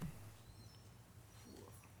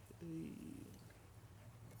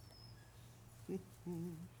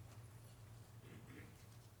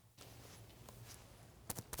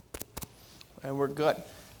And we're good.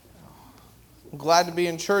 I'm glad to be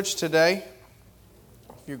in church today.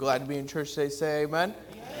 If you're glad to be in church today, say amen.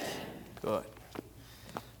 Amen. Good.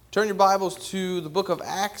 Turn your Bibles to the book of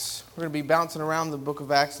Acts. We're going to be bouncing around the book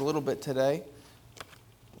of Acts a little bit today.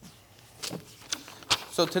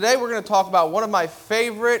 So today we're going to talk about one of my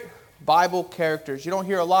favorite Bible characters. You don't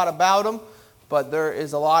hear a lot about him, but there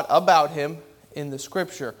is a lot about him in the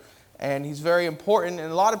Scripture. And he's very important.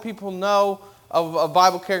 And a lot of people know of a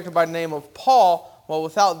Bible character by the name of Paul. Well,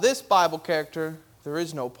 without this Bible character, there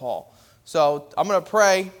is no Paul. So I'm going to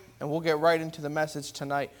pray, and we'll get right into the message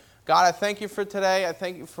tonight. God, I thank you for today. I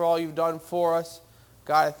thank you for all you've done for us.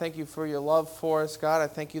 God, I thank you for your love for us. God, I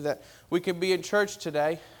thank you that we can be in church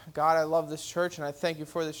today. God, I love this church, and I thank you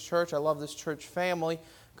for this church. I love this church family.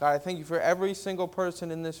 God, I thank you for every single person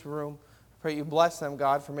in this room. I pray you bless them,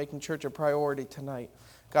 God, for making church a priority tonight.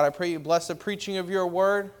 God, I pray you bless the preaching of your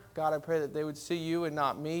word. God, I pray that they would see you and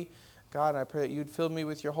not me. God, I pray that you'd fill me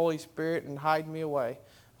with your Holy Spirit and hide me away.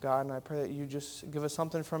 God, and I pray that you just give us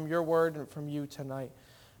something from your word and from you tonight.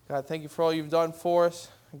 God, thank you for all you've done for us.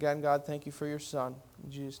 Again, God, thank you for your Son.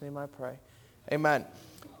 In Jesus' name I pray. Amen.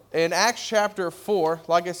 In Acts chapter 4,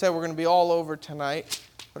 like I said, we're going to be all over tonight,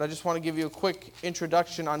 but I just want to give you a quick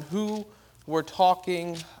introduction on who we're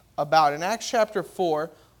talking about. In Acts chapter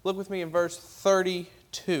 4, look with me in verse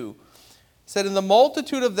 32. It said, "And the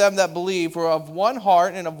multitude of them that believed were of one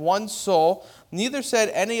heart and of one soul. Neither said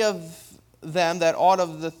any of them that aught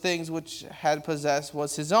of the things which had possessed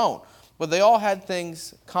was his own, but they all had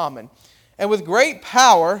things common. And with great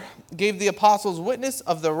power gave the apostles witness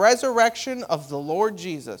of the resurrection of the Lord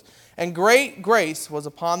Jesus. And great grace was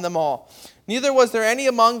upon them all. Neither was there any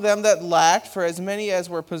among them that lacked, for as many as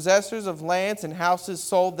were possessors of lands and houses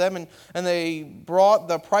sold them, and they brought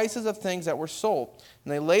the prices of things that were sold.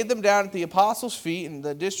 And they laid them down at the apostles' feet, and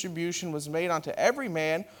the distribution was made unto every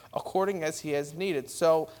man according as he has needed."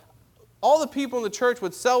 So all the people in the church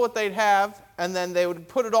would sell what they'd have, and then they would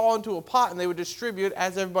put it all into a pot, and they would distribute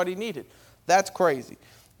as everybody needed. That's crazy.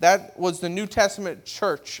 That was the New Testament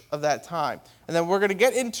church of that time. And then we're going to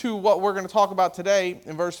get into what we're going to talk about today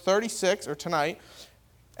in verse 36, or tonight.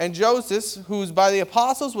 "And Joseph, whose by the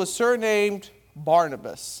apostles was surnamed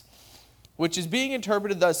Barnabas, which is being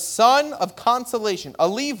interpreted the son of consolation, a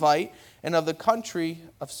Levite, and of the country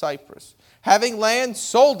of Cyprus, having land,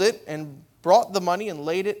 sold it, and brought the money and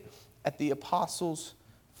laid it at the apostles'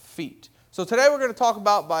 feet." So today we're going to talk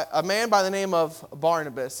about a man by the name of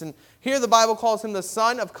Barnabas. And here the Bible calls him the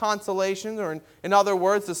son of consolation, or in other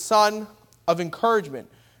words, the son of encouragement.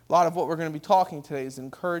 A lot of what we're going to be talking today is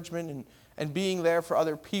encouragement and being there for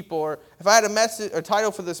other people. Or if I had a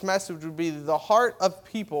title for this message, it would be "The Heart of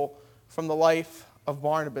People from the Life of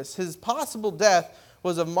Barnabas." His possible death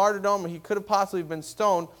was of martyrdom. He could have possibly been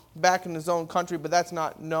stoned back in his own country, but that's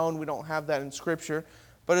not known. We don't have that in Scripture.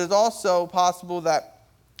 But it's also possible that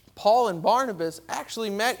Paul and Barnabas actually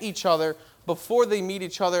met each other before they meet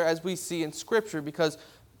each other, as we see in Scripture, because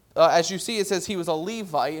as you see, it says he was a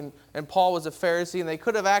Levite and Paul was a Pharisee, and they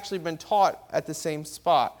could have actually been taught at the same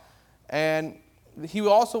spot. And he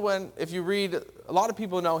also went, if you read, a lot of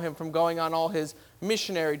people know him from going on all his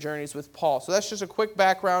missionary journeys with Paul. So that's just a quick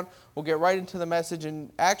background. We'll get right into the message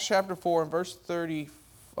in Acts chapter 4 and verse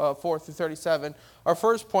 34 through 37. Our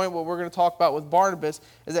first point, what we're going to talk about with Barnabas,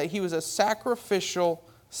 is that he was a sacrificial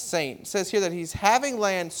saint. It says here that he's having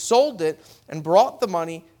land, sold it, and brought the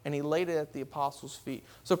money, and he laid it at the apostles' feet.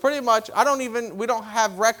 So pretty much, we don't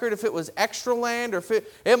have record if it was extra land, or if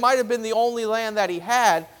it might have been the only land that he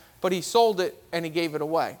had, but he sold it and he gave it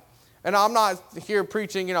away. And I'm not here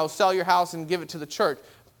preaching, sell your house and give it to the church,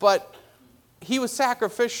 but he was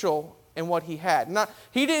sacrificial in what he had.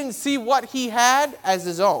 He didn't see what he had as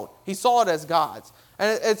his own. He saw it as God's.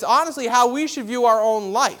 And it's honestly how we should view our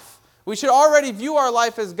own life. We should already view our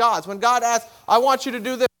life as God's. When God asks, "I want you to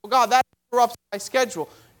do this," well, God, that interrupts my schedule.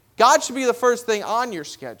 God should be the first thing on your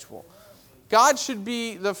schedule. God should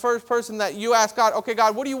be the first person that you ask God, "Okay,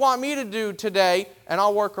 God, what do you want me to do today?" And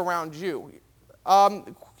I'll work around you.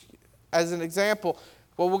 As an example,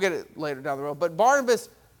 well, we'll get it later down the road, but Barnabas,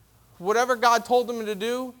 whatever God told him to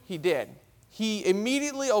do, he did. He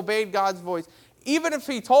immediately obeyed God's voice. Even if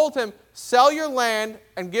he told him, "Sell your land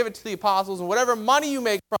and give it to the apostles, and whatever money you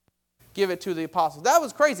make from it, give it to the apostles." That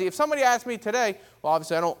was crazy. If somebody asked me today, well,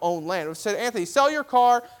 obviously I don't own land, if said, "Anthony, sell your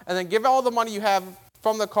car and then give all the money you have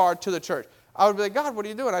from the car to the church," I would be like, "God, what are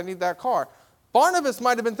you doing? I need that car." Barnabas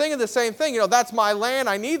might have been thinking the same thing. That's my land.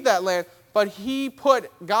 I need that land. But he put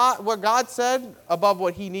what God said above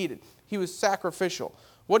what he needed. He was sacrificial.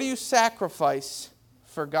 What do you sacrifice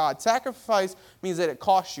for God. Sacrifice means that it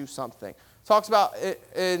costs you something. It talks about it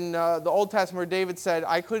in the Old Testament where David said,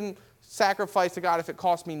 I couldn't sacrifice to God if it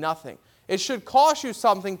cost me nothing. It should cost you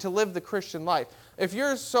something to live the Christian life. If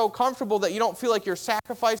you're so comfortable that you don't feel like you're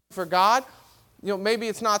sacrificing for God, maybe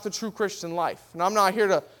it's not the true Christian life. And I'm not here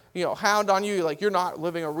to, hound on you like you're not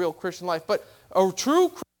living a real Christian life. But a true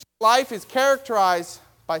Christian life is characterized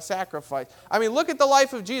by sacrifice. I mean, look at the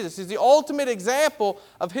life of Jesus. He's the ultimate example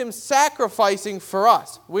of him sacrificing for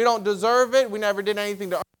us. We don't deserve it. We never did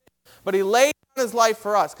anything to earn it. But he laid down his life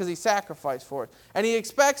for us because he sacrificed for us. And he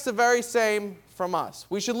expects the very same from us.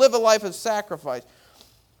 We should live a life of sacrifice.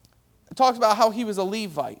 It talks about how he was a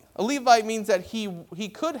Levite. A Levite means that he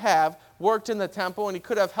could have worked in the temple and he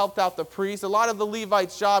could have helped out the priests. A lot of the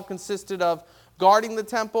Levites' job consisted of guarding the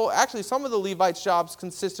temple. Actually, some of the Levites' jobs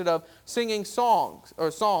consisted of singing songs or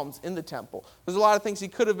psalms in the temple. There's a lot of things he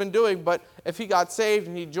could have been doing, but if he got saved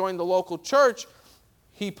and he joined the local church,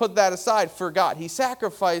 he put that aside for God. He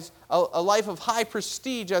sacrificed a life of high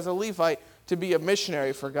prestige as a Levite to be a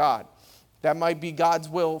missionary for God. That might be God's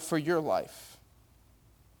will for your life.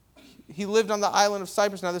 He lived on the island of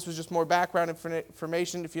Cyprus. Now, this was just more background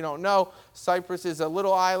information. If you don't know, Cyprus is a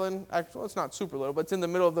little island. Actually, well, it's not super little, but it's in the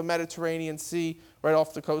middle of the Mediterranean Sea, right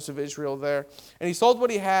off the coast of Israel there. And he sold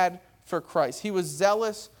what he had for Christ. He was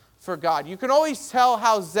zealous for God. You can always tell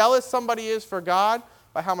how zealous somebody is for God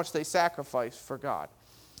by how much they sacrifice for God.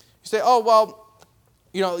 You say, oh, well,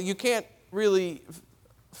 you can't really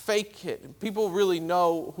fake it. People really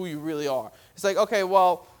know who you really are. It's like, okay,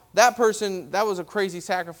 well, that person, that was a crazy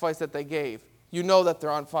sacrifice that they gave. You know that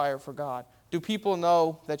they're on fire for God. Do people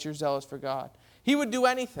know that you're zealous for God? He would do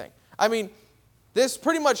anything. I mean, this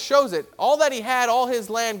pretty much shows it. All that he had, all his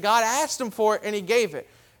land, God asked him for it and he gave it.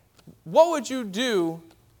 What would you do?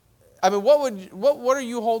 I mean, what are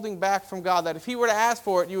you holding back from God that if he were to ask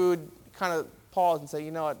for it, you would kind of pause and say,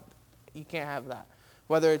 you know what, you can't have that.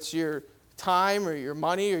 Whether it's your time or your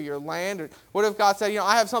money or your land. Or what if God said,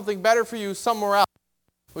 I have something better for you somewhere else?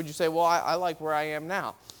 Would you say, well, I like where I am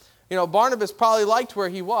now? Barnabas probably liked where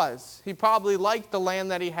he was. He probably liked the land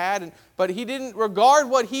that he had, but he didn't regard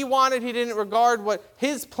what he wanted. He didn't regard what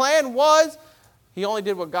his plan was. He only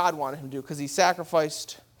did what God wanted him to do because he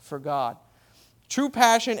sacrificed for God. True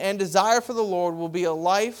passion and desire for the Lord will be a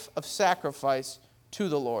life of sacrifice to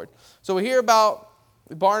the Lord. So we hear about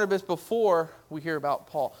Barnabas before we hear about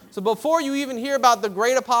Paul. So before you even hear about the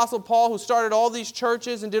great apostle Paul who started all these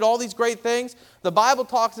churches and did all these great things, the Bible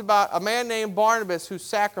talks about a man named Barnabas who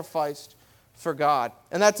sacrificed for God.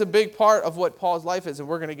 And that's a big part of what Paul's life is, and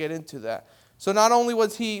we're going to get into that. So not only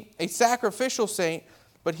was he a sacrificial saint,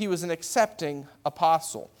 but he was an accepting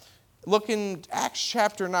apostle. Look in Acts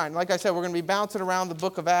chapter 9. Like I said, we're going to be bouncing around the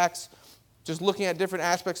book of Acts, just looking at different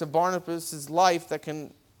aspects of Barnabas' life that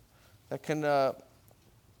can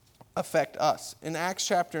affect us. In Acts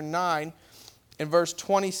chapter 9, in verse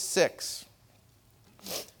 26.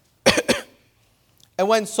 And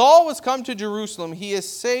when Saul was come to Jerusalem, he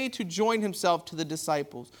essayed to join himself to the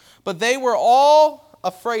disciples. But they were all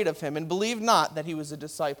afraid of him and believed not that he was a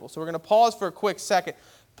disciple. So we're going to pause for a quick second.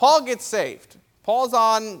 Paul gets saved. Paul's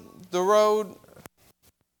on the road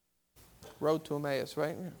to Emmaus,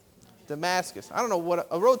 right? Damascus. I don't know what,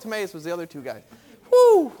 a road to Emmaus was the other two guys.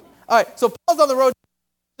 Woo! All right, so Paul's on the road,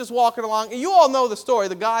 just walking along. And you all know the story.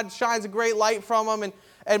 The God shines a great light from him.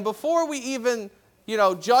 And before we even,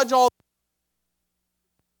 judge all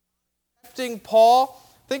Paul,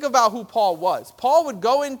 think about who Paul was. Paul would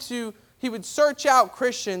he would search out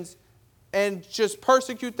Christians and just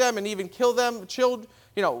persecute them and even kill them, children,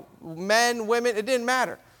 men, women, it didn't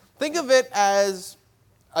matter. Think of it as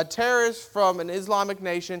a terrorist from an Islamic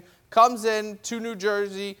nation comes in to New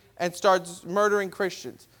Jersey and starts murdering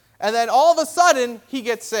Christians. And then all of a sudden, he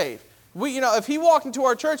gets saved. If he walked into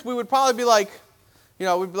our church, we would probably be like,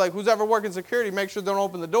 we'd be like, who's ever working security, make sure they don't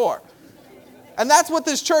open the door. And that's what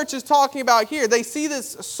this church is talking about here. They see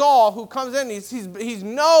this Saul who comes in. He's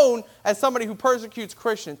known as somebody who persecutes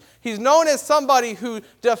Christians. He's known as somebody who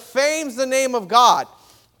defames the name of God.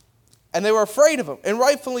 And they were afraid of him, and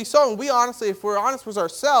rightfully so. And we honestly, if we're honest with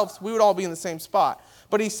ourselves, we would all be in the same spot.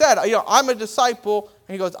 But he said, I'm a disciple.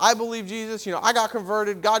 And he goes, I believe Jesus. I got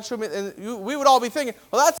converted. God showed me. And we would all be thinking,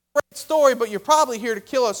 well, that's a great story, but you're probably here to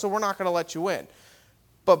kill us, so we're not going to let you in.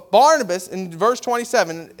 But Barnabas, in verse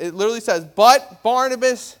 27, it literally says, but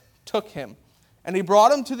Barnabas took him, and he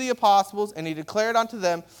brought him to the apostles, and he declared unto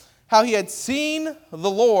them how he had seen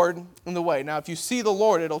the Lord in the way. Now, if you see the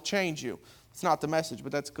Lord, it'll change you. It's not the message,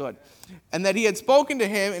 but that's good. And that he had spoken to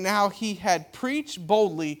him, and how he had preached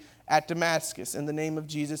boldly at Damascus in the name of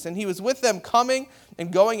Jesus. And he was with them coming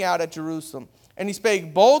and going out at Jerusalem. And he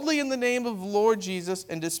spake boldly in the name of the Lord Jesus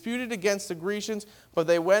and disputed against the Grecians, but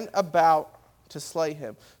they went about to slay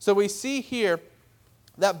him. So we see here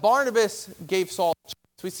that Barnabas gave Saul a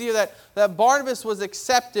chance. We see that Barnabas was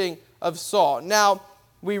accepting of Saul. Now,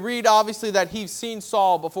 we read obviously that he's seen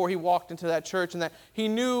Saul before he walked into that church and that he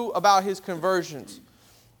knew about his conversions.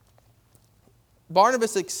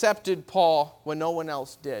 Barnabas accepted Paul when no one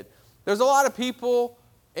else did. There's a lot of people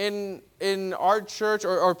in our church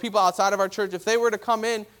or people outside of our church, if they were to come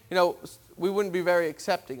in, we wouldn't be very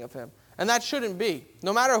accepting of him. And that shouldn't be.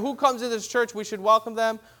 No matter who comes into this church, we should welcome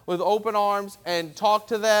them with open arms and talk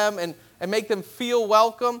to them and make them feel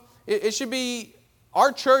welcome. It should be,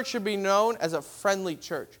 our church should be known as a friendly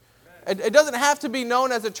church. It doesn't have to be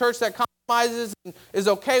known as a church that compromises and is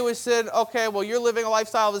okay with sin. Okay, well, you're living a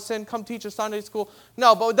lifestyle of sin. Come teach a Sunday school.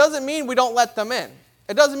 No, but it doesn't mean we don't let them in.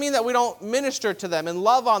 It doesn't mean that we don't minister to them and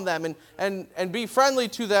love on them and be friendly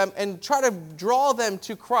to them and try to draw them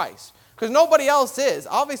to Christ. Because nobody else is.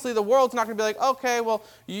 Obviously, the world's not going to be like, okay, well,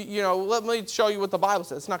 let me show you what the Bible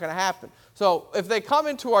says. It's not going to happen. So if they come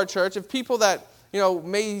into our church, if people that,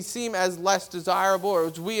 may seem as less desirable, or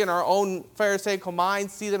as we in our own Pharisaical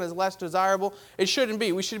minds see them as less desirable, it shouldn't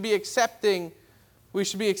be. We should be accepting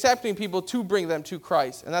people to bring them to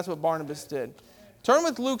Christ. And that's what Barnabas did. Turn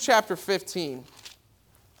with Luke chapter 15.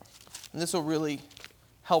 And this will really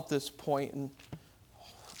help this point. And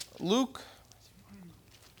Luke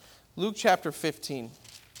chapter 15.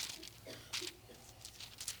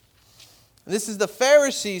 And this is the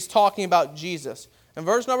Pharisees talking about Jesus. In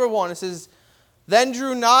verse number 1, it says, Then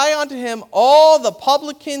drew nigh unto him all the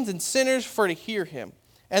publicans and sinners for to hear him.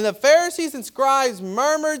 And the Pharisees and scribes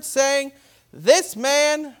murmured, saying, This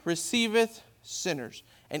man receiveth sinners,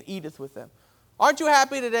 and eateth with them. Aren't you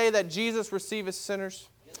happy today that Jesus receiveth sinners?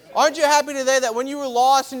 Aren't you happy today that when you were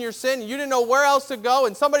lost in your sin, you didn't know where else to go,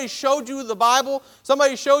 and somebody showed you the Bible,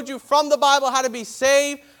 somebody showed you from the Bible how to be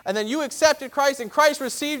saved, and then you accepted Christ, and Christ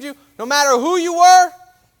received you, no matter who you were?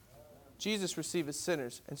 Jesus receiveth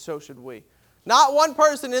sinners, and so should we. Not one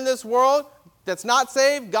person in this world that's not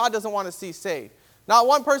saved, God doesn't want to see saved. Not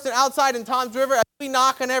one person outside in Tom's River, as we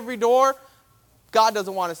knock on every door, God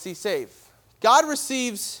doesn't want to see saved. God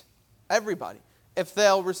receives everybody if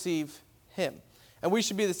they'll receive him. And we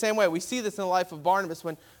should be the same way. We see this in the life of Barnabas.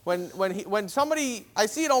 When somebody, I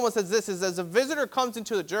see it almost as this, is as a visitor comes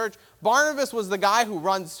into the church, Barnabas was the guy who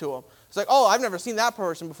runs to him. It's like, oh, I've never seen that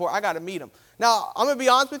person before. I got to meet him. Now, I'm going to be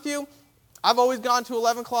honest with you. I've always gone to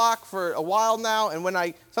 11 o'clock for a while now.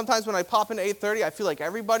 And sometimes when I pop into 8:30, I feel like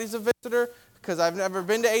everybody's a visitor because I've never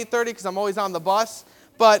been to 8:30 because I'm always on the bus.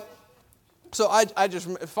 But So I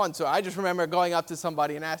just remember going up to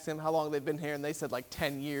somebody and asking them how long they've been here, and they said like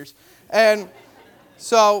 10 years. And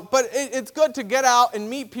so, but it's good to get out and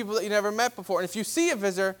meet people that you never met before. And if you see a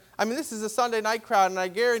visitor, this is a Sunday night crowd, and I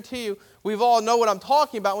guarantee you, we've all know what I'm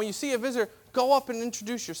talking about. When you see a visitor, go up and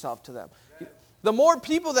introduce yourself to them. The more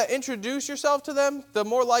people that introduce yourself to them, the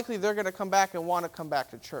more likely they're going to come back and want to come back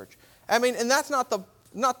to church. And that's not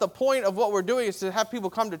the point of what we're doing is to have people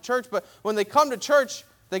come to church, but when they come to church,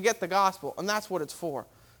 they get the gospel, and that's what it's for.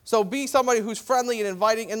 So be somebody who's friendly and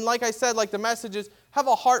inviting, and like I said, like the message is, have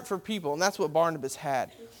a heart for people, and that's what Barnabas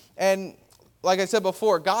had. And like I said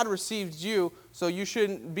before, God received you, so you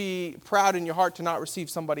shouldn't be proud in your heart to not receive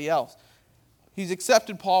somebody else. He's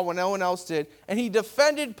accepted Paul when no one else did, and he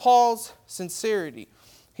defended Paul's sincerity.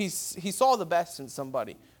 He saw the best in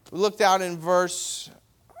somebody. We look down in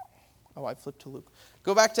I flipped to Luke.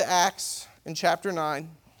 Go back to Acts in chapter 9.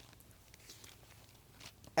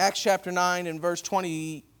 Acts chapter 9 and verse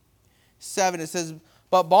 27, it says,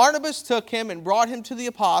 But Barnabas took him and brought him to the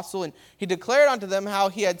apostle, and he declared unto them how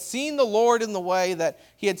he had seen the Lord in the way, that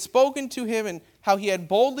he had spoken to him, and how he had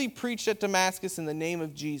boldly preached at Damascus in the name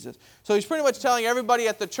of Jesus. So he's pretty much telling everybody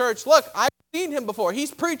at the church, look, I've seen him before.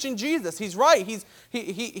 He's preaching Jesus. He's right.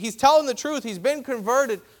 He's telling the truth. He's been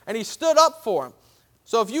converted, and he stood up for him.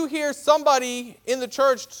 So if you hear somebody in the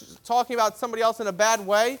church talking about somebody else in a bad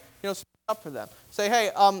way, stand up for them. Say,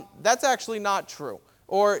 hey, that's actually not true.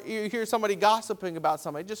 Or you hear somebody gossiping about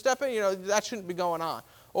somebody, just step in, that shouldn't be going on.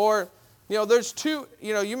 Or, there's two,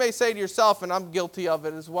 you may say to yourself, and I'm guilty of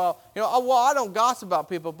it as well, well, I don't gossip about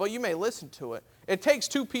people, but you may listen to it. It takes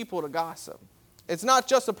two people to gossip. It's not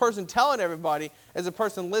just a person telling everybody, it's a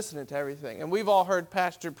person listening to everything. And we've all heard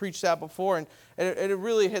Pastor preach that before, and it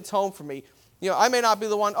really hits home for me. I may not be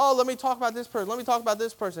the one, let me talk about this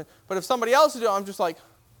person, But if somebody else is doing it, I'm just like,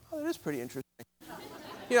 that is pretty interesting.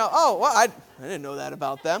 I didn't know that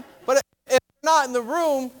about them. But if they're not in the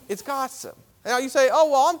room, it's gossip. Now you say,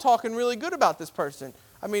 I'm talking really good about this person.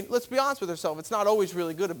 I mean, let's be honest with ourselves. It's not always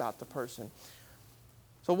really good about the person.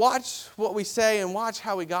 So watch what we say and watch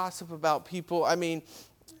how we gossip about people. I mean,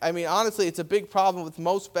 honestly, it's a big problem with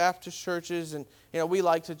most Baptist churches, and we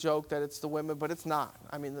like to joke that it's the women, but it's not.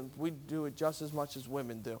 I mean, we do it just as much as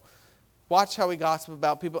women do. Watch how we gossip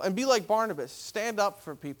about people, and be like Barnabas. Stand up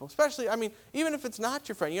for people, especially, even if it's not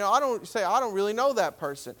your friend. I don't really know that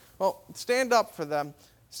person. Well, stand up for them.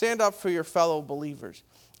 Stand up for your fellow believers,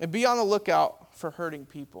 and be on the lookout for hurting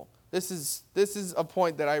people. This is a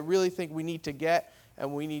point that I really think we need to get,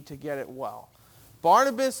 and we need to get it well.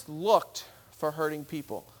 Barnabas looked for hurting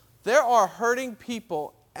people. There are hurting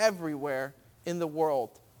people everywhere in the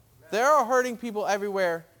world. There are hurting people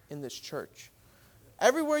everywhere in this church.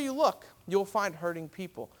 Everywhere you look, you'll find hurting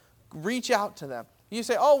people. Reach out to them. You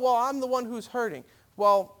say, oh, well, I'm the one who's hurting.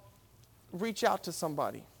 Well, reach out to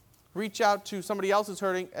somebody. Reach out to somebody else who's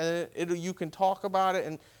hurting, and you can talk about it,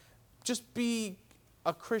 and just be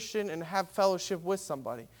a Christian and have fellowship with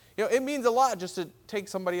somebody. It means a lot just to take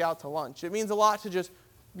somebody out to lunch. It means a lot to just,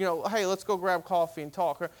 hey, let's go grab coffee and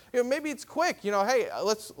talk. Or, maybe it's quick. Hey,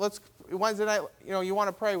 let's Wednesday night, you want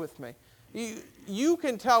to pray with me. You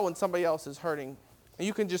can tell when somebody else is hurting.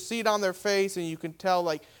 You can just see it on their face, and you can tell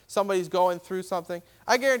like somebody's going through something.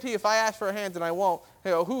 I guarantee if I ask for a hand and I won't,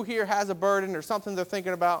 who here has a burden or something they're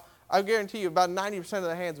thinking about, I guarantee you about 90% of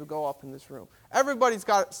the hands would go up in this room. Everybody's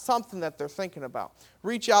got something that they're thinking about.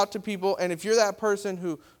 Reach out to people, and if you're that person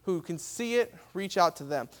who can see it, reach out to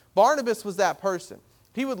them. Barnabas was that person.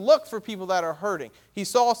 He would look for people that are hurting. He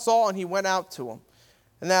saw Saul, and he went out to him.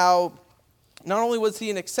 Now, not only was he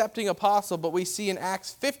an accepting apostle, but we see in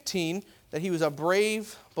Acts 15 that he was a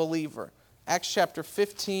brave believer. Acts chapter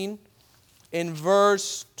 15 in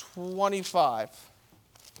verse 25.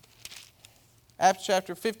 Acts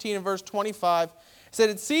chapter 15 and verse 25 said,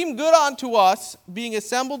 "It seemed good unto us, being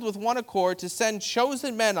assembled with one accord, to send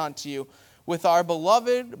chosen men unto you, with our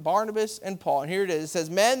beloved Barnabas and Paul." And here it is. It says,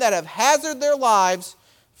 "Men that have hazarded their lives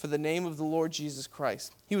for the name of the Lord Jesus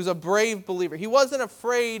Christ." He was a brave believer. He wasn't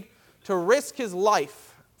afraid to risk his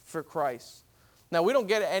life for Christ. Now, we don't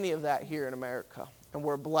get any of that here in America, and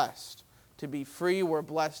we're blessed to be free. We're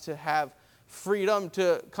blessed to have freedom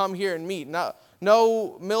to come here and meet.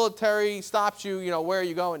 No military stops you, where are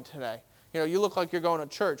you going today? You look like you're going to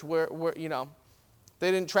church. Where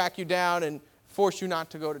they didn't track you down and force you not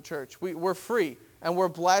to go to church. We're free, and we're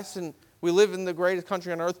blessed, and we live in the greatest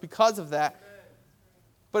country on earth because of that.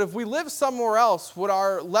 But if we live somewhere else, would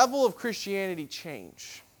our level of Christianity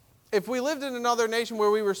change? If we lived in another nation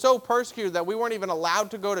where we were so persecuted that we weren't even allowed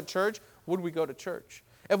to go to church, would we go to church?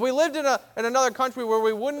 If we lived in another country where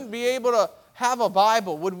we wouldn't be able to have a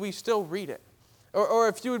Bible, would we still read it? Or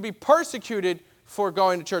if you would be persecuted for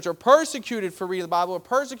going to church, or persecuted for reading the Bible, or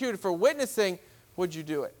persecuted for witnessing, would you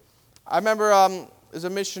do it? I remember as a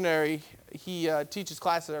missionary, he teaches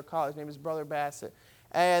classes at our college. His name is Brother Bassett.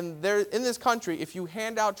 And there, in this country, if you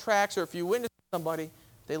hand out tracts or if you witness somebody,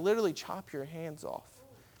 they literally chop your hands off.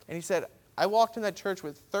 And he said, I walked in that church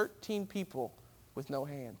with 13 people with no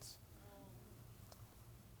hands.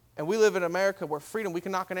 And we live in America where freedom, we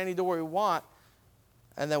can knock on any door we want,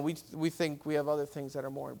 and then we think we have other things that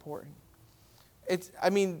are more important.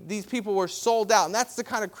 These people were sold out, and that's the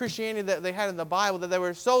kind of Christianity that they had in the Bible, that they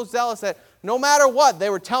were so zealous that no matter what, they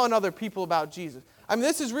were telling other people about Jesus.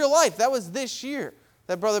 This is real life. That was this year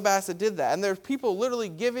that Brother Bassett did that. And there's people literally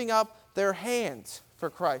giving up their hands for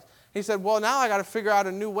Christ. He said, well, now I got to figure out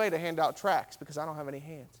a new way to hand out tracts because I don't have any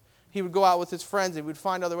hands. He would go out with his friends, and he would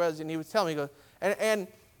find other ways, and he would tell me, he goes, and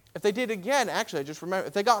if they did it again, actually, I just remember,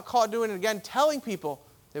 if they got caught doing it again, telling people,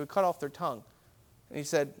 they would cut off their tongue. And he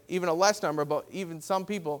said, even a less number, but even some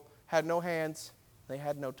people had no hands, they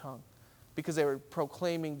had no tongue, because they were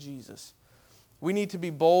proclaiming Jesus. We need to be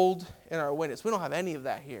bold in our witness. We don't have any of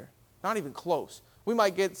that here, not even close. We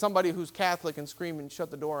might get somebody who's Catholic and scream and shut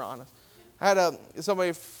the door on us. I had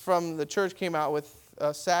somebody from the church came out with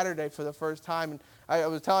Saturday for the first time, and I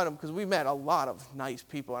was telling him, because we met a lot of nice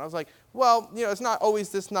people, and I was like, well, it's not always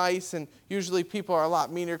this nice, and usually people are a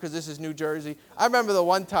lot meaner because this is New Jersey. I remember the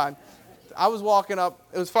one time, I was walking up,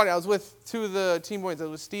 it was funny, I was with two of the team boys, it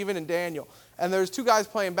was Steven and Daniel, and there was two guys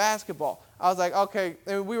playing basketball. I was like, okay,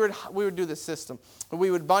 and we would do this system. We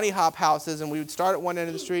would bunny hop houses, and we would start at one end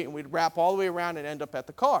of the street, and we'd wrap all the way around and end up at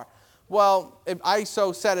the car. Well, I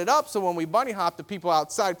set it up so when we bunny hopped, the people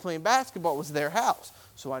outside playing basketball was their house.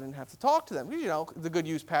 So I didn't have to talk to them. The good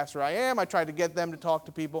youth pastor I am, I tried to get them to talk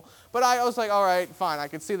to people. But I was like, all right, fine. I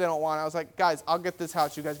could see they don't want it. I was like, guys, I'll get this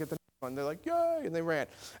house. You guys get the next one. They're like, yay, and they ran.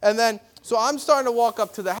 And then, so I'm starting to walk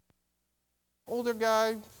up to the house. Older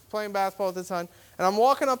guy playing basketball with his son. And I'm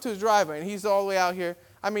walking up to his driveway, and he's all the way out here.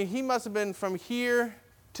 He must have been from here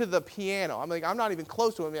to the piano. I'm like, I'm not even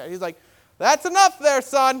close to him yet. He's like, that's enough there,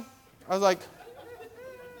 son. I was like,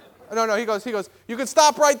 no. He goes, you can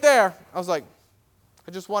stop right there. I was like,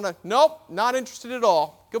 I just want to, nope, not interested at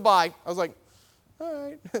all. Goodbye. I was like, all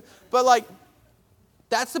right. But like,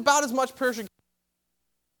 that's about as much persecution.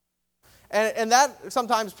 And that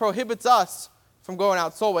sometimes prohibits us from going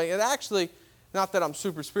out soul winning. And actually, not that I'm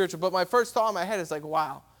super spiritual, but my first thought in my head is like,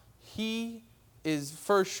 wow, he is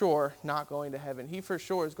for sure not going to heaven. He for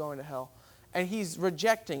sure is going to hell. And he's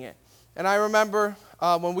rejecting it. And I remember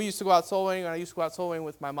when we used to go out soul winning, and I used to go out soul winning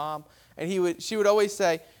with my mom, and she would always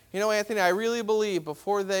say, you know, Anthony, I really believe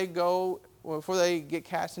before they get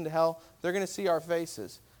cast into hell, they're going to see our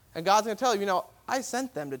faces. And God's going to tell you, you know, I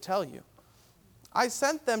sent them to tell you. I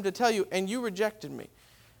sent them to tell you, and you rejected me.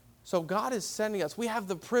 So God is sending us. We have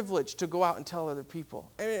the privilege to go out and tell other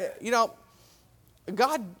people. And, you know,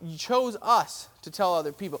 God chose us to tell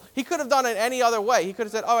other people. He could have done it any other way. He could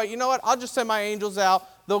have said, all right, you know what, I'll just send my angels out.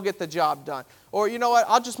 They'll get the job done. Or, you know what,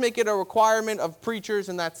 I'll just make it a requirement of preachers,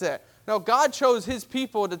 and that's it. No, God chose his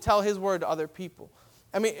people to tell his word to other people.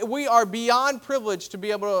 I mean, we are beyond privileged to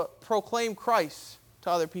be able to proclaim Christ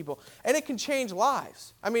to other people. And it can change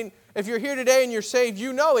lives. I mean, if you're here today and you're saved,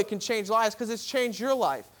 you know it can change lives because it's changed your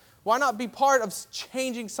life. Why not be part of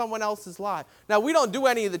changing someone else's life? Now, we don't do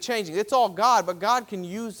any of the changing. It's all God, but God can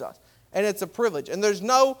use us. And it's a privilege. And there's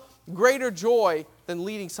no greater joy than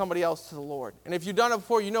leading somebody else to the Lord. And if you've done it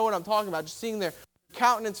before, you know what I'm talking about. Just seeing their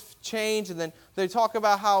countenance change, and then they talk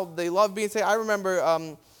about how they love being saved. I remember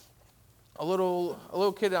a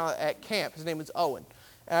little kid at camp. His name was Owen.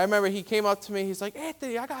 And I remember he came up to me. He's like,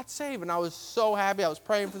 Anthony, I got saved. And I was so happy. I was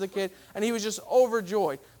praying for the kid. And he was just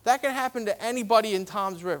overjoyed. That can happen to anybody in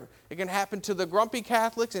Toms River. It can happen to the grumpy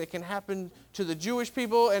Catholics, and it can happen to the Jewish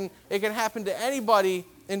people, and it can happen to anybody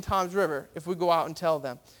in Toms River if we go out and tell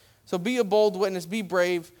them. So be a bold witness. Be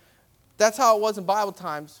brave. That's how it was in Bible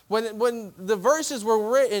times. When the verses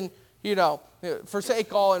were written, you know,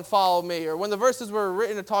 forsake all and follow me. Or when the verses were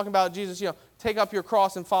written and talking about Jesus, you know, take up your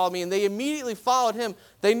cross and follow me. And they immediately followed him.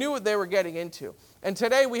 They knew what they were getting into. And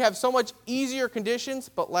today we have so much easier conditions,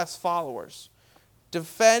 but less followers.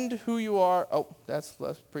 Defend who you are. Oh, that's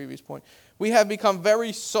the previous point. We have become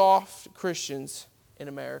very soft Christians in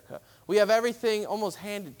America. We have everything almost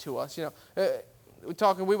handed to us. You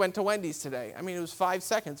know, we went to Wendy's today. I mean, it was 5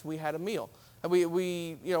 seconds. We had a meal. And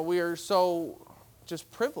we are so just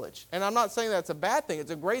privileged. And I'm not saying that's a bad thing.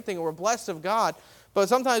 It's a great thing. We're blessed of God. But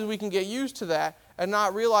sometimes we can get used to that and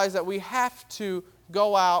not realize that we have to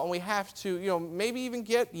go out and we have to, you know, maybe even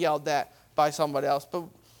get yelled at by somebody else. But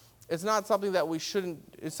it's not something that we shouldn't,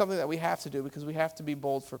 it's something that we have to do because we have to be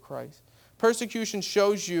bold for Christ. Persecution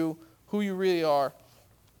shows you who you really are.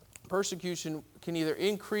 Persecution can either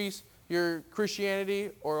increase your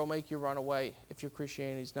Christianity or it'll make you run away if your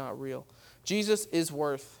Christianity is not real. Jesus is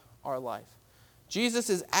worth our life. Jesus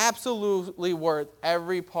is absolutely worth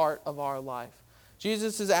every part of our life.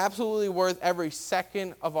 Jesus is absolutely worth every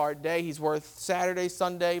second of our day. He's worth Saturday,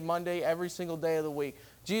 Sunday, Monday, every single day of the week.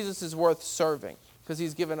 Jesus is worth serving because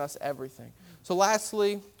he's given us everything. So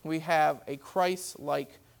lastly, we have a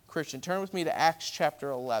Christ-like Christian. Turn with me to Acts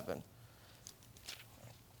chapter 11.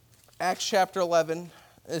 Acts chapter 11.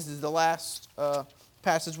 This is the last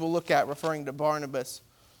passage we'll look at referring to Barnabas.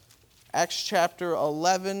 Acts chapter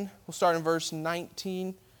 11. We'll start in verse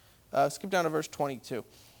 19. Skip down to verse 22.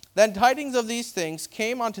 Then tidings of these things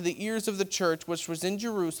came unto the ears of the church which was in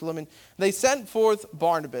Jerusalem, and they sent forth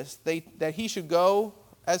Barnabas, that he should go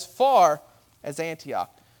as far as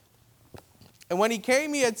Antioch. And when he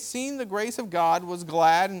came, he had seen the grace of God, was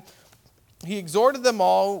glad, and he exhorted them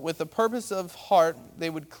all with the purpose of heart they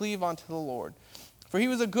would cleave unto the Lord. For he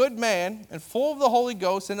was a good man, and full of the Holy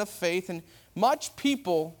Ghost and of faith, and much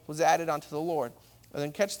people was added unto the Lord. And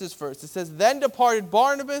then catch this verse. It says, Then departed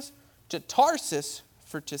Barnabas to Tarsus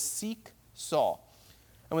for to seek Saul.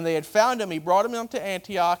 And when they had found him, he brought him unto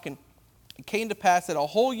Antioch, and it came to pass that a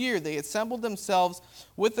whole year they assembled themselves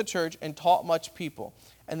with the church and taught much people.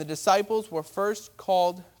 And the disciples were first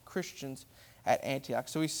called Christians at Antioch.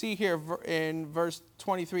 So we see here in verse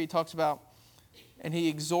 23, it talks about, and he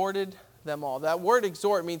exhorted them all. That word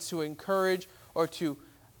exhort means to encourage or to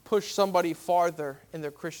push somebody farther in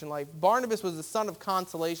their Christian life. Barnabas was the son of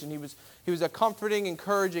consolation. He was a comforting,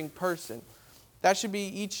 encouraging person. That should be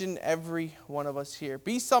each and every one of us here.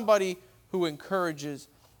 Be somebody who encourages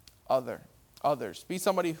others. Be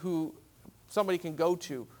somebody who somebody can go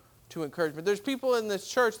to encouragement. There's people in this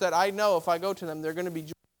church that I know if I go to them, they're going to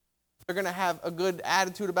be, they're going to have a good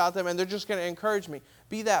attitude about them, and they're just going to encourage me.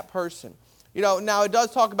 Be that person. You know, now it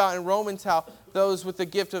does talk about in Romans how those with the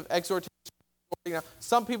gift of exhortation Now,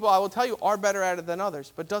 some people, I will tell you, are better at it than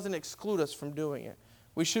others, but doesn't exclude us from doing it.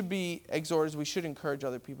 We should be exhorters. We should encourage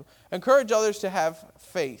other people. Encourage others to have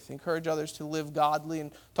faith. Encourage others to live godly,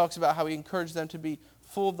 and talks about how he encouraged them to be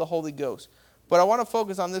full of the Holy Ghost. But I want to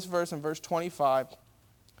focus on this verse in verse 25. It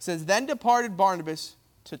says, "Then departed Barnabas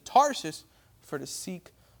to Tarsus for to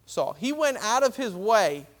seek Saul." He went out of his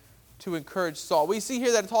way to encourage Saul. We see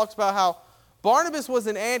here that it talks about how Barnabas was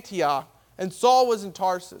in Antioch and Saul was in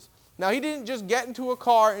Tarsus. Now, he didn't just get into a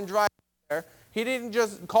car and drive there. He didn't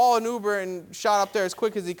just call an Uber and shot up there as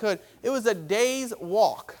quick as he could. It was a day's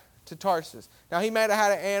walk to Tarsus. Now, he might have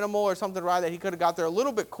had an animal or something to ride that he could have got there a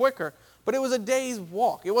little bit quicker, but it was a day's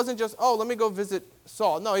walk. It wasn't just, oh, let me go visit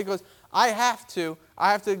Saul. No, he goes, I have to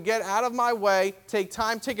get out of my way, take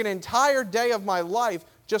an entire day of my life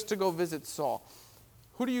just to go visit Saul.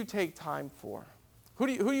 Who do you take time for? Who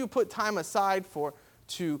do you put time aside for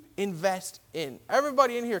to invest in?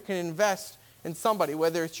 Everybody in here can invest in somebody,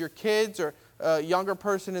 whether it's your kids or a younger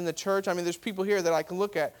person in the church. I mean, there's people here that I can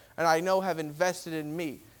look at and I know have invested in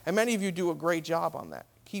me. And many of you do a great job on that.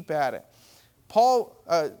 Keep at it.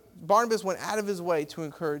 Barnabas went out of his way to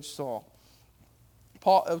encourage Saul.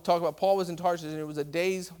 Paul was in Tarsus and it was a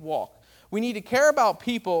day's walk. We need to care about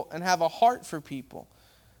people and have a heart for people.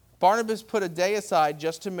 Barnabas put a day aside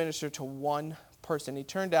just to minister to one person. He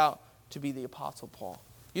turned out to be the Apostle Paul.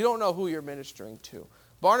 You don't know who you're ministering to.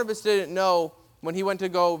 Barnabas didn't know when he went to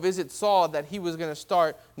go visit Saul that he was going to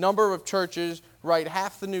start a number of churches, write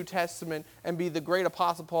half the New Testament, and be the great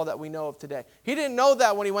Apostle Paul that we know of today. He didn't know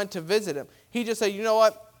that when he went to visit him. He just said, you know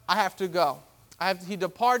what, I have to go. He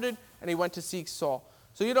departed and he went to seek Saul.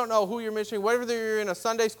 So you don't know who you're ministering, whether you're in a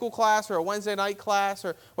Sunday school class or a Wednesday night class,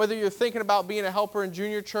 or whether you're thinking about being a helper in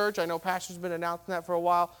junior church. I know Pastor's been announcing that for a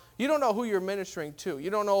while. You don't know who you're ministering to. You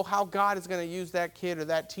don't know how God is going to use that kid or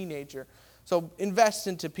that teenager. So invest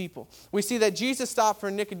into people. We see that Jesus stopped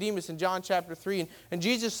for Nicodemus in John chapter 3, and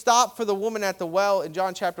Jesus stopped for the woman at the well in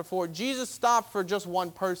John chapter 4. Jesus stopped for just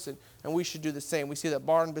one person, and we should do the same. We see that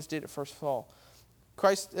Barnabas did it for Saul.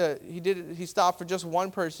 He stopped for just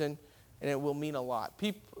one person, and it will mean a lot.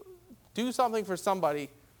 Do something for somebody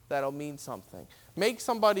that'll mean something. Make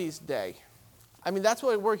somebody's day. I mean, that's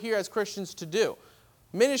what we're here as Christians to do.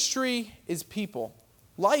 Ministry is people.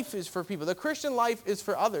 Life is for people. The Christian life is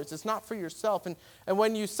for others. It's not for yourself. And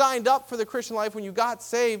when you signed up for the Christian life, when you got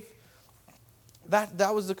saved,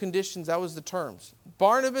 that was the conditions, that was the terms.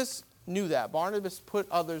 Barnabas knew that. Barnabas put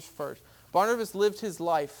others first. Barnabas lived his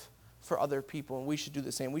life for other people, and we should do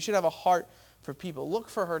the same. We should have a heart for people. Look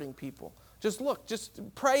for hurting people. Just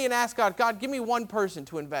pray and ask God, God, give me one person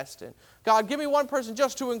to invest in. God, give me one person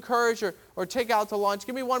just to encourage or take out to lunch.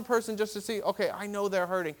 Give me one person just to see, okay, I know they're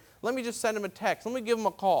hurting. Let me just send them a text. Let me give them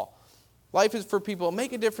a call. Life is for people.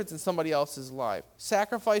 Make a difference in somebody else's life.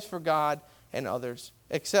 Sacrifice for God and others.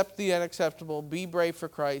 Accept the unacceptable. Be brave for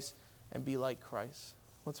Christ and be like Christ.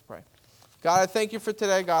 Let's pray. God, I thank you for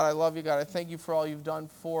today. God, I love you. God, I thank you for all you've done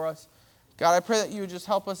for us. God, I pray that you would just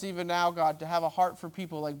help us even now, God, to have a heart for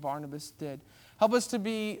people like Barnabas did. Help us to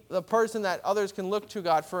be the person that others can look to,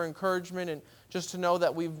 God, for encouragement and just to know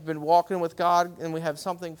that we've been walking with God and we have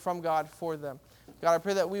something from God for them. God, I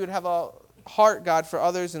pray that we would have a heart, God, for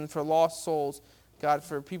others and for lost souls, God,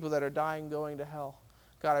 for people that are dying, going to hell.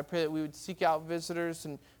 God, I pray that we would seek out visitors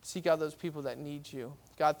and seek out those people that need you.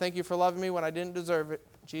 God, thank you for loving me when I didn't deserve it.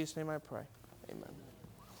 In Jesus' name I pray. Amen.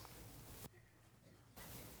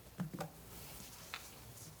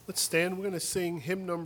 Let's stand. We're going to sing hymn number